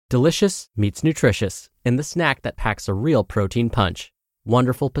Delicious meets nutritious in the snack that packs a real protein punch.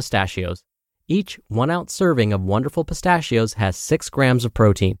 Wonderful Pistachios. Each 1-ounce serving of Wonderful Pistachios has 6 grams of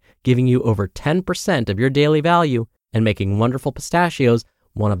protein, giving you over 10% of your daily value and making Wonderful Pistachios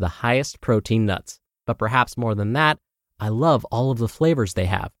one of the highest protein nuts. But perhaps more than that, I love all of the flavors they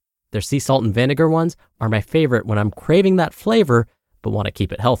have. Their sea salt and vinegar ones are my favorite when I'm craving that flavor but want to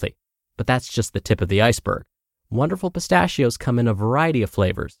keep it healthy. But that's just the tip of the iceberg. Wonderful Pistachios come in a variety of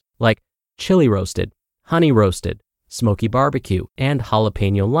flavors, like chili roasted, honey roasted, smoky barbecue, and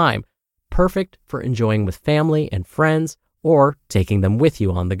jalapeno lime, perfect for enjoying with family and friends or taking them with you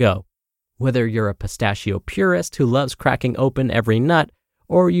on the go. Whether you're a pistachio purist who loves cracking open every nut,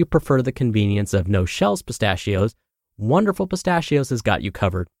 or you prefer the convenience of no-shells pistachios, Wonderful Pistachios has got you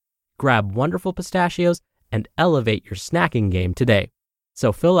covered. Grab Wonderful Pistachios and elevate your snacking game today.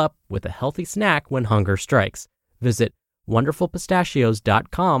 So fill up with a healthy snack when hunger strikes. Visit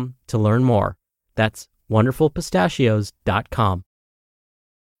wonderfulpistachios.com to learn more. That's wonderfulpistachios.com.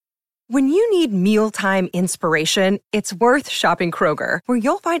 When you need mealtime inspiration, it's worth shopping Kroger, where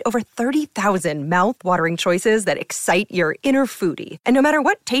you'll find over 30,000 mouth-watering choices that excite your inner foodie. And no matter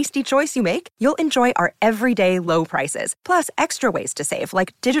what tasty choice you make, you'll enjoy our everyday low prices, plus extra ways to save,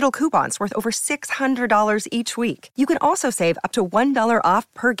 like digital coupons worth over $600 each week. You can also save up to $1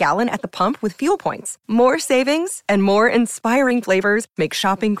 off per gallon at the pump with fuel points. More savings and more inspiring flavors make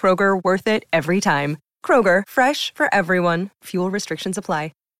shopping Kroger worth it every time. Kroger, fresh for everyone. Fuel restrictions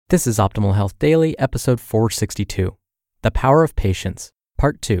apply. This is Optimal Health Daily, episode 462, The Power of Patience,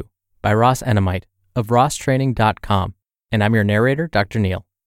 Part 2, by Ross Enamait of rosstraining.com, and I'm your narrator, Dr. Neil.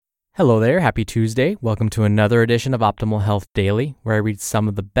 Hello there, happy Tuesday. Welcome to another edition of Optimal Health Daily, where I read some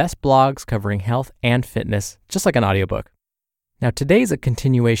of the best blogs covering health and fitness, just like an audiobook. Now, today's a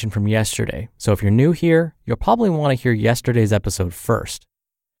continuation from yesterday, so if you're new here, you'll probably want to hear yesterday's episode first.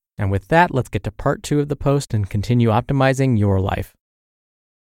 And with that, let's get to Part 2 of the post and continue optimizing your life.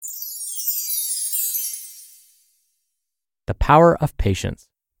 The Power of Patience,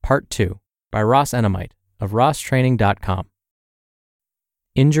 Part 2, by Ross Enamait of rosstraining.com.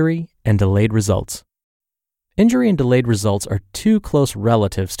 Injury and delayed results. Injury and delayed results are two close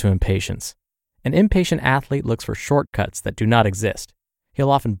relatives to impatience. An impatient athlete looks for shortcuts that do not exist.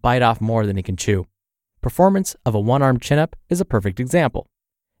 He'll often bite off more than he can chew. Performance of a one-arm chin-up is a perfect example.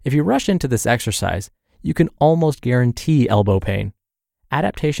 If you rush into this exercise, you can almost guarantee elbow pain.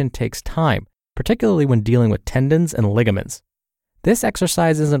 Adaptation takes time, particularly when dealing with tendons and ligaments. This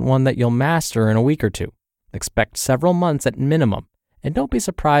exercise isn't one that you'll master in a week or two. Expect several months at minimum, and don't be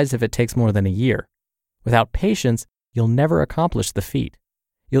surprised if it takes more than a year. Without patience, you'll never accomplish the feat.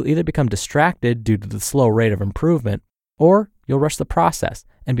 You'll either become distracted due to the slow rate of improvement, or you'll rush the process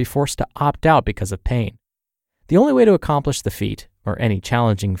and be forced to opt out because of pain. The only way to accomplish the feat, or any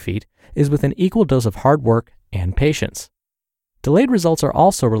challenging feat, is with an equal dose of hard work and patience. Delayed results are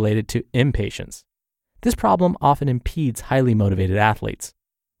also related to impatience. This problem often impedes highly motivated athletes.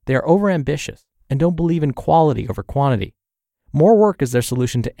 They are overambitious and don't believe in quality over quantity. More work is their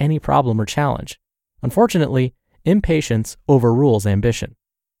solution to any problem or challenge. Unfortunately, impatience overrules ambition.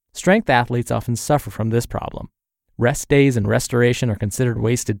 Strength athletes often suffer from this problem. Rest days and restoration are considered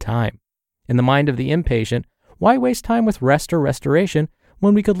wasted time. In the mind of the impatient, why waste time with rest or restoration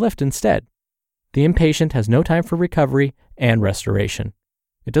when we could lift instead? The impatient has no time for recovery and restoration.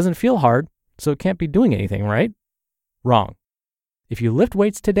 It doesn't feel hard, so it can't be doing anything, right? Wrong. If you lift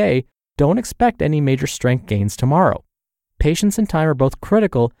weights today, don't expect any major strength gains tomorrow. Patience and time are both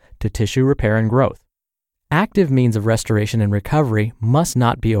critical to tissue repair and growth. Active means of restoration and recovery must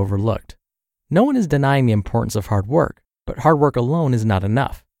not be overlooked. No one is denying the importance of hard work, but hard work alone is not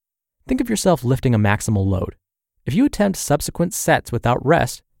enough. Think of yourself lifting a maximal load. If you attempt subsequent sets without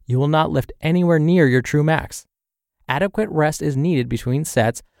rest, you will not lift anywhere near your true max. Adequate rest is needed between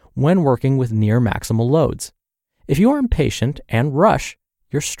sets when working with near maximal loads. If you are impatient and rush,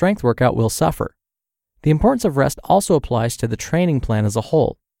 your strength workout will suffer. The importance of rest also applies to the training plan as a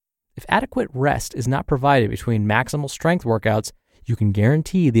whole. If adequate rest is not provided between maximal strength workouts, you can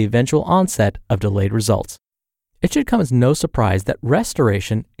guarantee the eventual onset of delayed results. It should come as no surprise that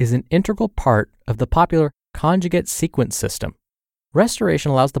restoration is an integral part of the popular conjugate sequence system.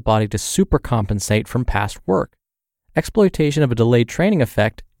 Restoration allows the body to supercompensate from past work. Exploitation of a delayed training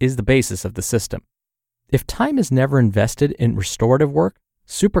effect is the basis of the system. If time is never invested in restorative work,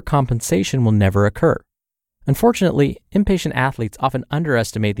 supercompensation will never occur. Unfortunately, impatient athletes often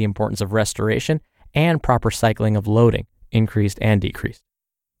underestimate the importance of restoration and proper cycling of loading, increased and decreased.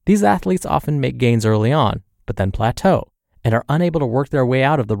 These athletes often make gains early on, but then plateau, and are unable to work their way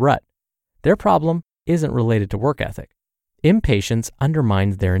out of the rut. Their problem isn't related to work ethic. Impatience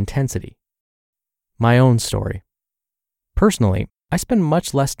undermines their intensity. My own story. Personally, I spend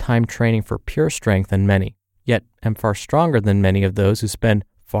much less time training for pure strength than many, yet am far stronger than many of those who spend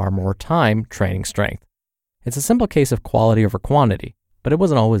far more time training strength. It's a simple case of quality over quantity, but it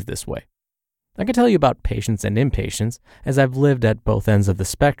wasn't always this way. I can tell you about patience and impatience as I've lived at both ends of the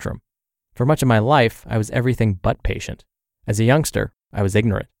spectrum. For much of my life, I was everything but patient. As a youngster, I was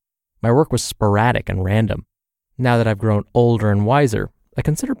ignorant. My work was sporadic and random. Now that I've grown older and wiser, I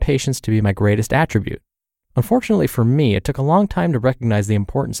consider patience to be my greatest attribute. Unfortunately for me, it took a long time to recognize the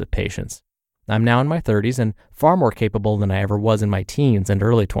importance of patience. I'm now in my 30s and far more capable than I ever was in my teens and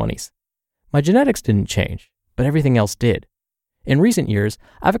early 20s. My genetics didn't change, but everything else did. In recent years,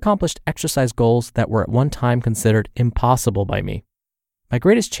 I've accomplished exercise goals that were at one time considered impossible by me. My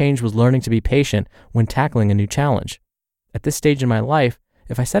greatest change was learning to be patient when tackling a new challenge. At this stage in my life,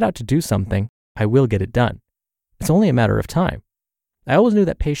 if I set out to do something, I will get it done. It's only a matter of time. I always knew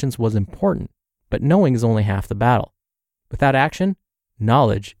that patience was important, but knowing is only half the battle. Without action,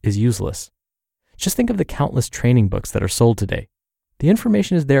 knowledge is useless. Just think of the countless training books that are sold today. The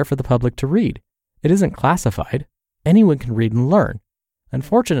information is there for the public to read. It isn't classified. Anyone can read and learn.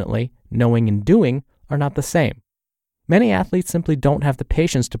 Unfortunately, knowing and doing are not the same. Many athletes simply don't have the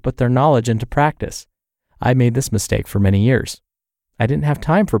patience to put their knowledge into practice. I made this mistake for many years. I didn't have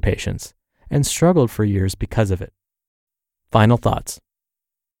time for patience and struggled for years because of it. Final thoughts.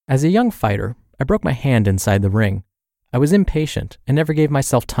 As a young fighter, I broke my hand inside the ring. I was impatient and never gave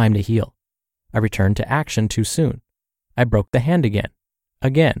myself time to heal. I returned to action too soon. I broke the hand again,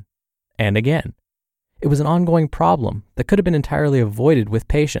 and again. It was an ongoing problem that could have been entirely avoided with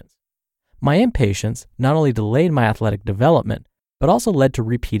patience. My impatience not only delayed my athletic development, but also led to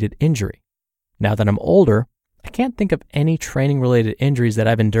repeated injury. Now that I'm older, I can't think of any training-related injuries that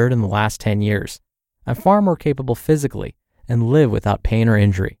I've endured in the last 10 years. I'm far more capable physically and live without pain or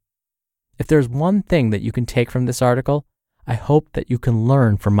injury. If there's one thing that you can take from this article, I hope that you can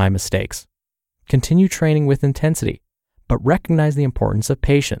learn from my mistakes. Continue training with intensity, but recognize the importance of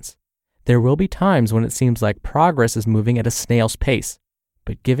patience. There will be times when it seems like progress is moving at a snail's pace,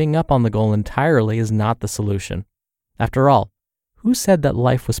 but giving up on the goal entirely is not the solution. After all, who said that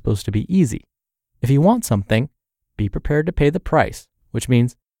life was supposed to be easy? If you want something, be prepared to pay the price, which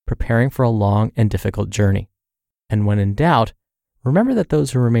means preparing for a long and difficult journey. And when in doubt, remember that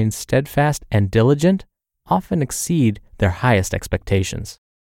those who remain steadfast and diligent often exceed their highest expectations.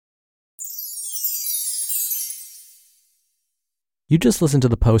 You just listened to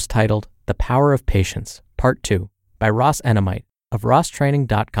the post titled The Power of Patience, Part 2, by Ross Enamait of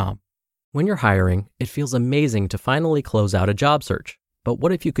rosstraining.com. When you're hiring, it feels amazing to finally close out a job search. But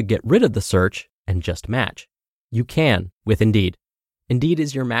what if you could get rid of the search and just match? You can with Indeed. Indeed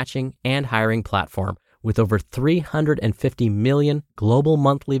is your matching and hiring platform with over 350 million global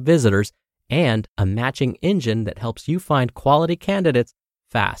monthly visitors and a matching engine that helps you find quality candidates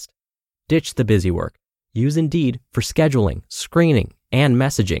fast. Ditch the busy work. Use Indeed for scheduling, screening, and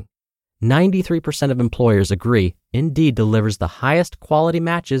messaging. 93% of employers agree Indeed delivers the highest quality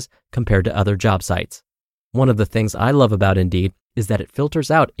matches compared to other job sites. One of the things I love about Indeed is that it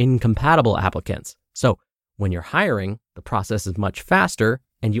filters out incompatible applicants. So when you're hiring, the process is much faster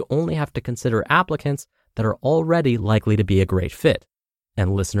and you only have to consider applicants that are already likely to be a great fit.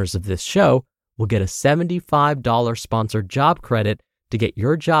 And listeners of this show will get a $75 sponsored job credit to get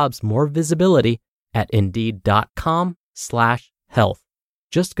your jobs more visibility at Indeed.com/health.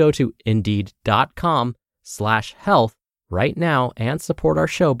 Just go to Indeed.com/health right now and support our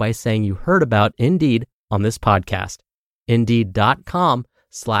show by saying you heard about Indeed on this podcast.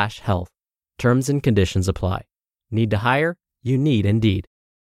 Indeed.com/health. Terms and conditions apply. Need to hire? You need Indeed.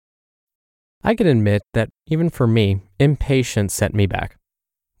 I can admit that even for me, impatience set me back.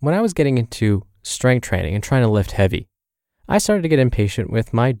 When I was getting into strength training and trying to lift heavy, I started to get impatient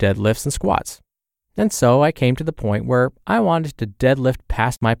with my deadlifts and squats. And so I came to the point where I wanted to deadlift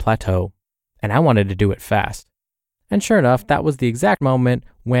past my plateau, and I wanted to do it fast. And sure enough, that was the exact moment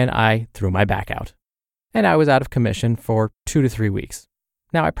when I threw my back out. And I was out of commission for 2 to 3 weeks.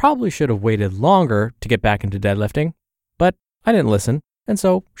 Now, I probably should have waited longer to get back into deadlifting, but I didn't listen. And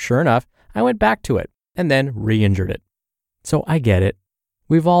so, sure enough, I went back to it and then re-injured it. So I get it.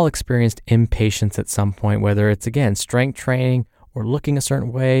 We've all experienced impatience at some point, whether it's, again, strength training or looking a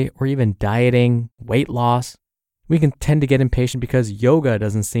certain way or even dieting, weight loss. We can tend to get impatient because yoga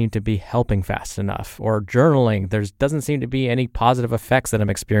doesn't seem to be helping fast enough, or journaling, there doesn't seem to be any positive effects that I'm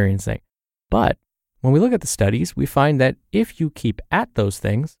experiencing. But when we look at the studies, we find that if you keep at those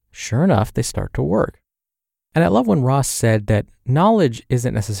things, sure enough, they start to work. And I love when Ross said that knowledge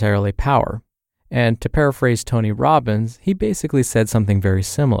isn't necessarily power. And to paraphrase Tony Robbins, he basically said something very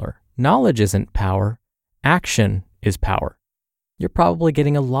similar. Knowledge isn't power, action is power. You're probably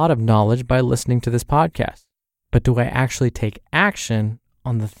getting a lot of knowledge by listening to this podcast. But do I actually take action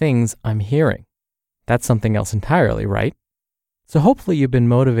on the things I'm hearing? That's something else entirely, right? So hopefully you've been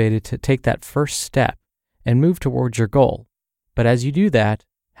motivated to take that first step and move towards your goal. But as you do that,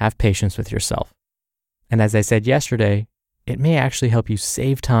 have patience with yourself. And as I said yesterday, it may actually help you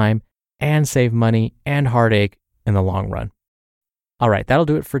save time and save money and heartache in the long run. All right, that'll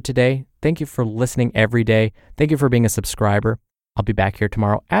do it for today. Thank you for listening every day. Thank you for being a subscriber. I'll be back here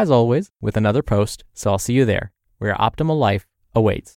tomorrow, as always, with another post, so I'll see you there, where your optimal life awaits.